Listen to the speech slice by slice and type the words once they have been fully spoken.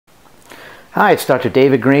Hi, it's Dr.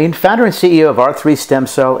 David Green, founder and CEO of R3 Stem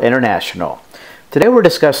Cell International. Today we're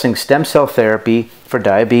discussing stem cell therapy for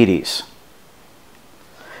diabetes.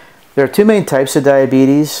 There are two main types of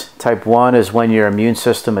diabetes. Type 1 is when your immune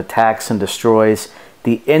system attacks and destroys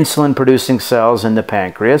the insulin-producing cells in the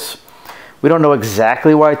pancreas. We don't know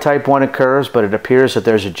exactly why type 1 occurs, but it appears that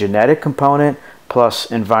there's a genetic component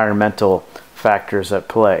plus environmental factors at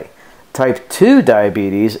play. Type 2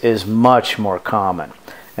 diabetes is much more common,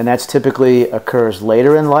 and that's typically occurs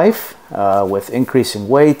later in life with increasing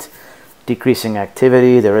weight, decreasing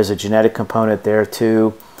activity. There is a genetic component there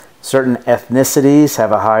too. Certain ethnicities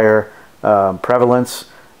have a higher prevalence.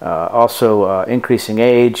 Also increasing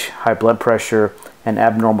age, high blood pressure, and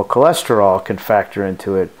abnormal cholesterol can factor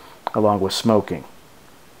into it, along with smoking.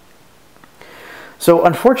 So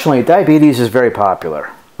unfortunately, diabetes is very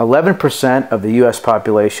popular. 11% of the US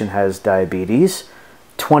population has diabetes.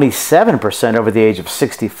 27% over the age of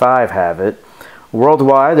 65 have it.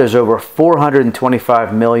 Worldwide, there's over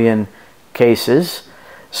 425 million cases.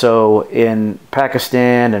 So in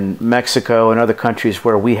Pakistan and Mexico and other countries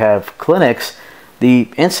where we have clinics, the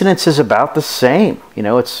incidence is about the same. You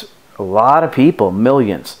know, it's a lot of people,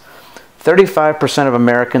 millions. 35% of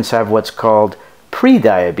Americans have what's called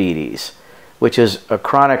prediabetes, which is a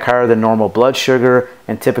chronic higher than normal blood sugar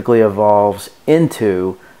and typically evolves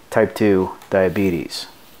into type 2 diabetes.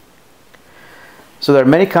 So there are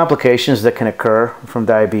many complications that can occur from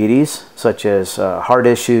diabetes, such as heart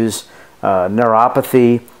issues,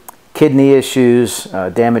 neuropathy, kidney issues,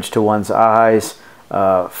 damage to one's eyes,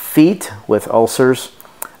 feet with ulcers,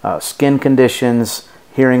 skin conditions,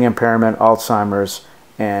 hearing impairment, Alzheimer's,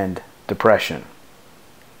 and depression.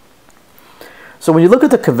 So when you look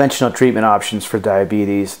at the conventional treatment options for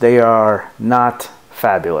diabetes, they are not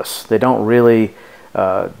fabulous. They don't really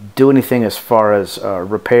do anything as far as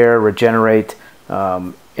repair, regenerate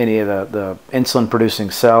any of the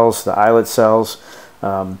insulin-producing cells, the islet cells.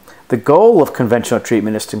 The goal of conventional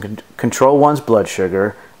treatment is to control one's blood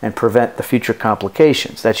sugar and prevent the future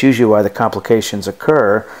complications. That's usually why the complications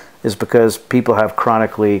occur, is because people have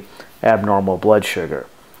chronically abnormal blood sugar.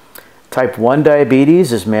 Type 1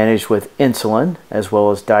 diabetes is managed with insulin, as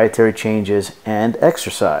well as dietary changes and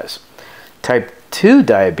exercise. Type 2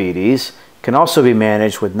 diabetes can also be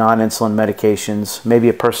managed with non-insulin medications. Maybe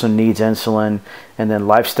a person needs insulin, and then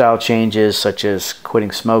lifestyle changes such as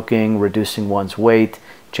quitting smoking, reducing one's weight,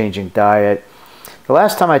 changing diet. The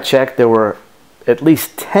last time I checked, there were at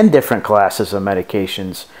least 10 different classes of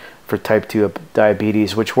medications for type 2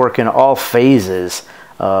 diabetes, which work in all phases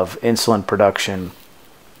of insulin production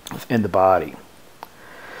in the body.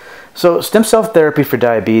 So stem cell therapy for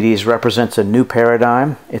diabetes represents a new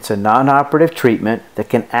paradigm. It's a non-operative treatment that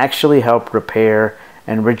can actually help repair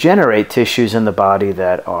and regenerate tissues in the body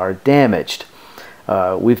that are damaged.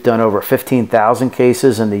 We've done over 15,000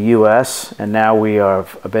 cases in the US, and now we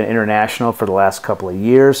have been international for the last couple of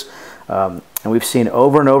years. And we've seen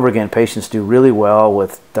over and over again patients do really well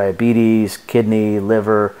with diabetes, kidney,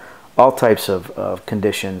 liver, all types of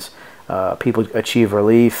conditions. People achieve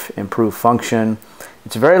relief, improve function.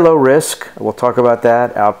 It's very low risk. We'll talk about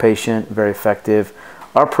that. Outpatient, very effective.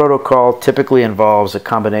 Our protocol typically involves a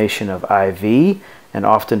combination of IV and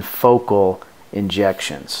often focal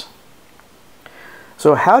injections.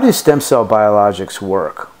 So how do stem cell biologics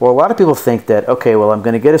work? Well, a lot of people think that, okay, well, I'm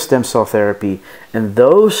going to get a stem cell therapy, and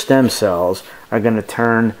those stem cells are going to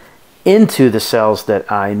turn into the cells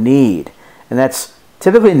that I need. And that's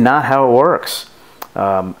typically not how it works.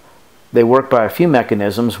 They work by a few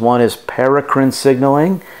mechanisms. One is paracrine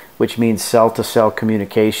signaling, which means cell-to-cell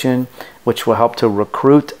communication, which will help to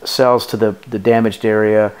recruit cells to the damaged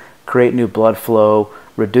area, create new blood flow,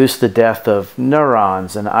 reduce the death of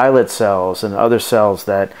neurons and islet cells and other cells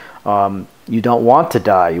that you don't want to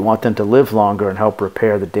die. You want them to live longer and help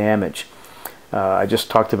repair the damage. I just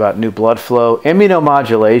talked about new blood flow.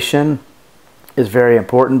 Immunomodulation is very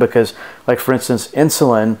important because, like for instance,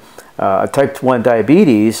 insulin, type 1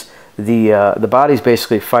 diabetes, the body's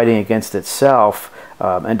basically fighting against itself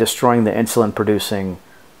and destroying the insulin-producing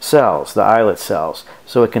cells, the islet cells.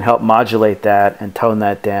 So it can help modulate that and tone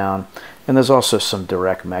that down. And there's also some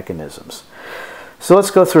direct mechanisms. So let's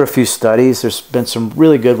go through a few studies. There's been some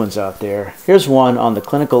really good ones out there. Here's one on the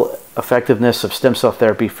clinical effectiveness of stem cell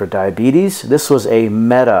therapy for diabetes. This was a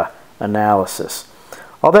meta-analysis.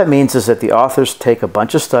 All that means is that the authors take a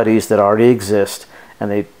bunch of studies that already exist and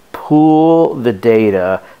they pool the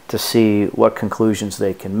data to see what conclusions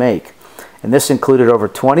they can make. And this included over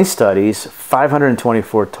 20 studies,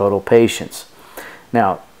 524 total patients.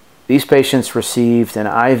 Now, these patients received an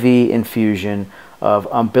IV infusion of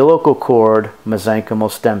umbilical cord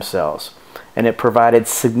mesenchymal stem cells. and it provided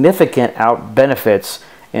significant benefits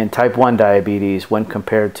in type 1 diabetes when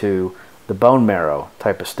compared to the bone marrow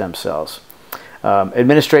type of stem cells.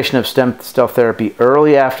 Administration of stem cell therapy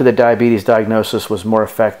early after the diabetes diagnosis was more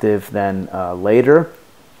effective than later.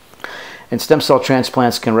 And stem cell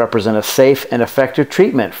transplants can represent a safe and effective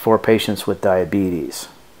treatment for patients with diabetes.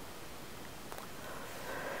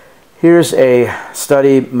 Here's a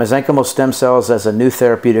study, mesenchymal stem cells as a new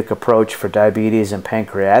therapeutic approach for diabetes and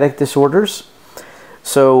pancreatic disorders.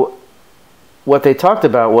 So what they talked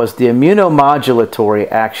about was the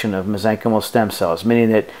immunomodulatory action of mesenchymal stem cells, meaning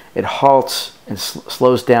that it halts and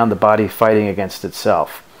slows down the body fighting against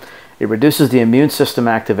itself. It reduces the immune system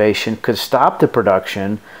activation, could stop the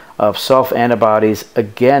production of self-antibodies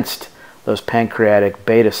against those pancreatic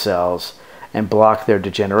beta cells and block their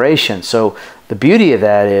degeneration. So the beauty of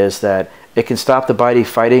that is that it can stop the body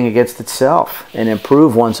fighting against itself and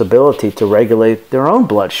improve one's ability to regulate their own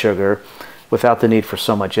blood sugar without the need for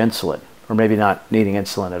so much insulin, or maybe not needing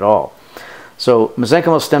insulin at all. So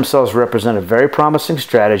mesenchymal stem cells represent a very promising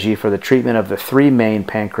strategy for the treatment of the three main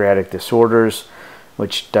pancreatic disorders,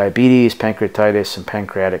 which diabetes, pancreatitis, and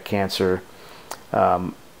pancreatic cancer.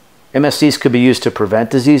 MSCs could be used to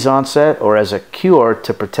prevent disease onset or as a cure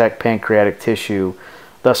to protect pancreatic tissue,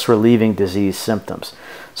 thus relieving disease symptoms.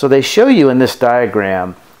 So they show you in this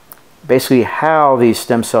diagram basically how these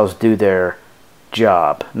stem cells do their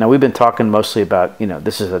job. Now we've been talking mostly about,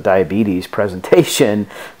 this is a diabetes presentation,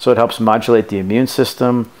 so it helps modulate the immune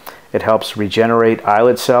system, it helps regenerate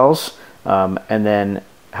islet cells, and then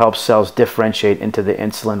helps cells differentiate into the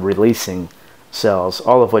insulin releasing cells,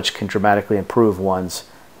 all of which can dramatically improve one's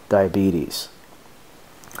diabetes.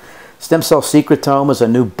 Stem cell secretome is a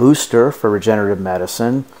new booster for regenerative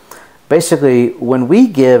medicine. Basically, when we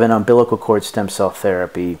give an umbilical cord stem cell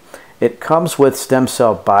therapy, it comes with stem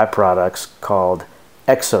cell byproducts called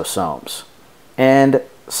exosomes and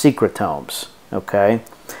secretomes, okay?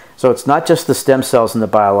 So it's not just the stem cells in the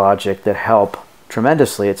biologic that help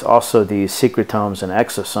tremendously, it's also these secretomes and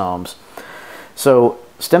exosomes. So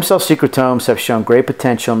stem cell secretomes have shown great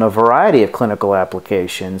potential in a variety of clinical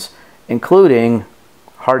applications, including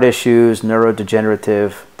heart issues,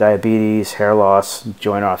 neurodegenerative, diabetes, hair loss,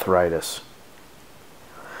 joint arthritis.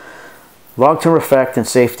 Long-term effect and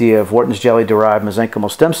safety of Wharton's jelly-derived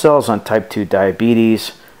mesenchymal stem cells on type 2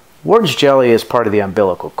 diabetes. Wharton's jelly is part of the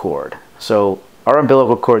umbilical cord. So our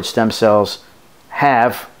umbilical cord stem cells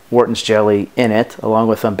have Wharton's jelly in it, along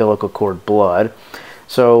with umbilical cord blood.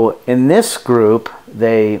 So in this group,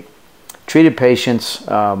 they treated patients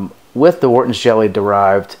with the Wharton's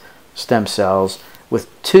jelly-derived stem cells with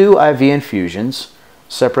 2 IV infusions,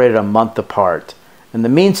 separated a month apart. And the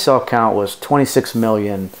mean cell count was 26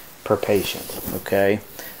 million per patient, okay?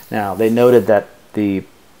 Now, they noted that the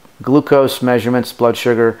glucose measurements, blood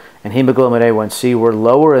sugar, and hemoglobin A1C were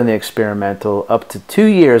lower in the experimental up to 2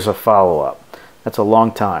 years of follow-up. That's a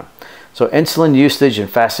long time. So insulin usage and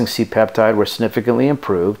fasting C-peptide were significantly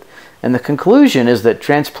improved, and the conclusion is that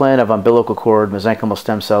transplant of umbilical cord mesenchymal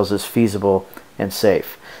stem cells is feasible and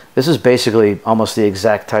safe. This is basically almost the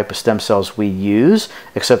exact type of stem cells we use,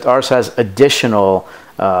 except ours has additional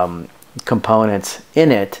components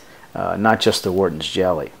in it, not just the Wharton's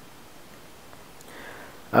jelly.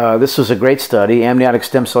 This was a great study, amniotic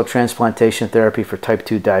stem cell transplantation therapy for type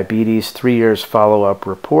 2 diabetes, 3 years follow-up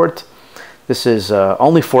report. This is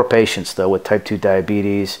only 4 patients, though, with type 2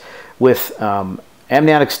 diabetes. With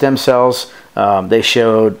amniotic stem cells, they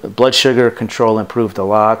showed blood sugar control improved a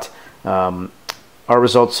lot. Our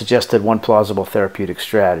results suggested one plausible therapeutic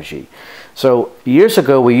strategy. So years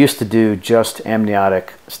ago, we used to do just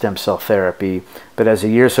amniotic stem cell therapy, but as the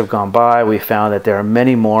years have gone by, we found that there are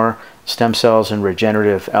many more stem cells and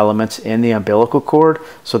regenerative elements in the umbilical cord,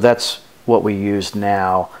 so that's what we use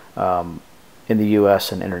now in the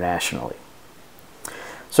US and internationally.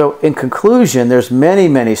 So in conclusion, there's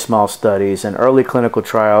many small studies and early clinical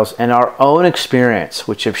trials and our own experience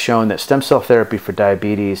which have shown that stem cell therapy for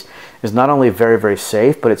diabetes is not only very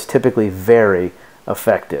safe, but it's typically very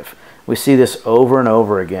effective. We see this over and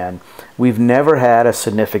over again. We've never had a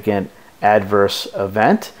significant adverse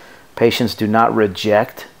event. Patients do not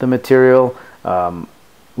reject the material.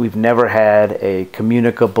 We've never had a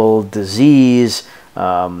communicable disease.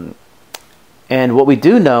 And what we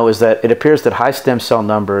do know is that it appears that high stem cell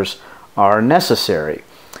numbers are necessary.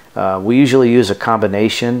 We usually use a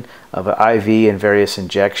combination of an IV and various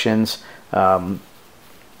injections. I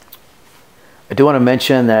do want to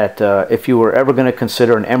mention that if you were ever going to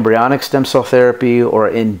consider an embryonic stem cell therapy or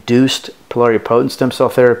induced pluripotent stem cell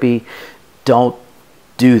therapy, don't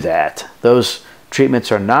do that. Those treatments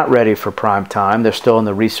are not ready for prime time. They're still in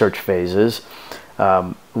the research phases.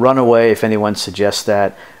 run away if anyone suggests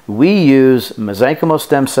that. We use mesenchymal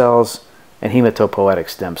stem cells and hematopoietic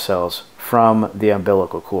stem cells from the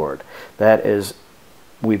umbilical cord.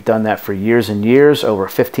 We've done that for years and years, over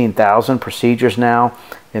 15,000 procedures now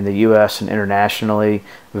in the US and internationally.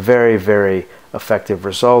 Very, very effective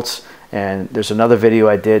results. And there's another video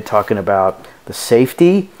I did talking about the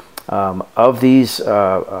safety of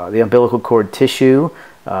the umbilical cord tissue.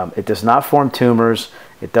 It does not form tumors.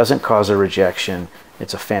 It doesn't cause a rejection.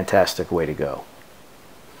 It's a fantastic way to go.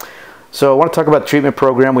 So I want to talk about the treatment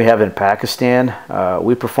program we have in Pakistan.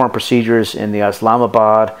 We perform procedures in the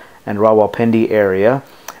Islamabad and Rawalpindi area.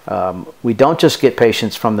 We don't just get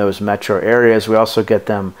patients from those metro areas, we also get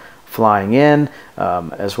them flying in,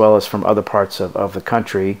 as well as from other parts of the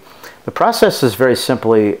country. The process is very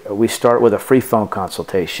simply, we start with a free phone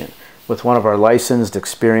consultation with one of our licensed,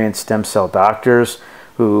 experienced stem cell doctors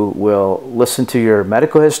who will listen to your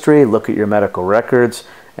medical history, look at your medical records,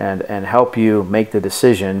 and help you make the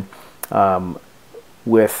decision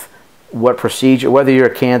with what procedure, whether you're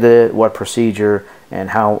a candidate, what procedure, and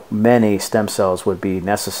how many stem cells would be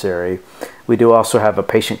necessary. We do also have a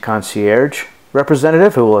patient concierge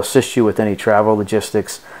representative who will assist you with any travel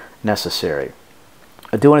logistics necessary.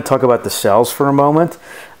 I do want to talk about the cells for a moment.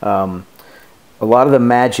 A lot of the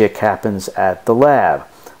magic happens at the lab.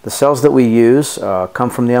 The cells that we use come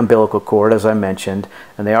from the umbilical cord, as I mentioned,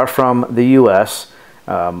 and they are from the US.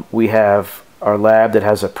 We have our lab that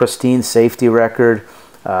has a pristine safety record.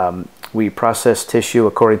 We process tissue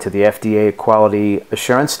according to the FDA quality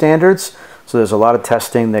assurance standards. So there's a lot of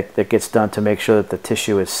testing that gets done to make sure that the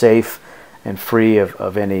tissue is safe and free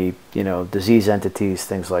of any, disease entities,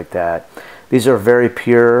 things like that. These are very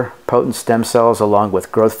pure, potent stem cells along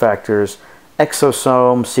with growth factors,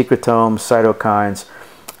 exosomes, secretomes, cytokines.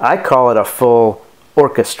 I call it a full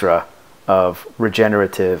orchestra of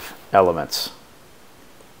regenerative elements.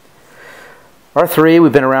 R3,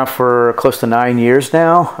 we've been around for close to 9 years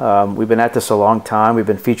now. We've been at this a long time. We've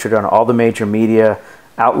been featured on all the major media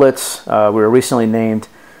outlets. We were recently named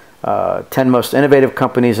 10 most innovative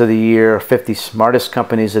companies of the year, 50 smartest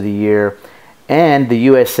companies of the year, and the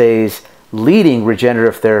USA's leading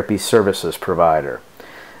regenerative therapy services provider.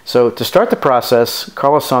 So to start the process,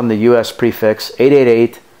 call us on the US prefix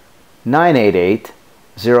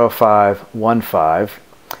 888-988-0515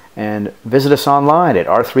 and visit us online at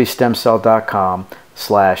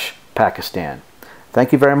r3stemcell.com/Pakistan.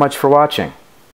 Thank you very much for watching.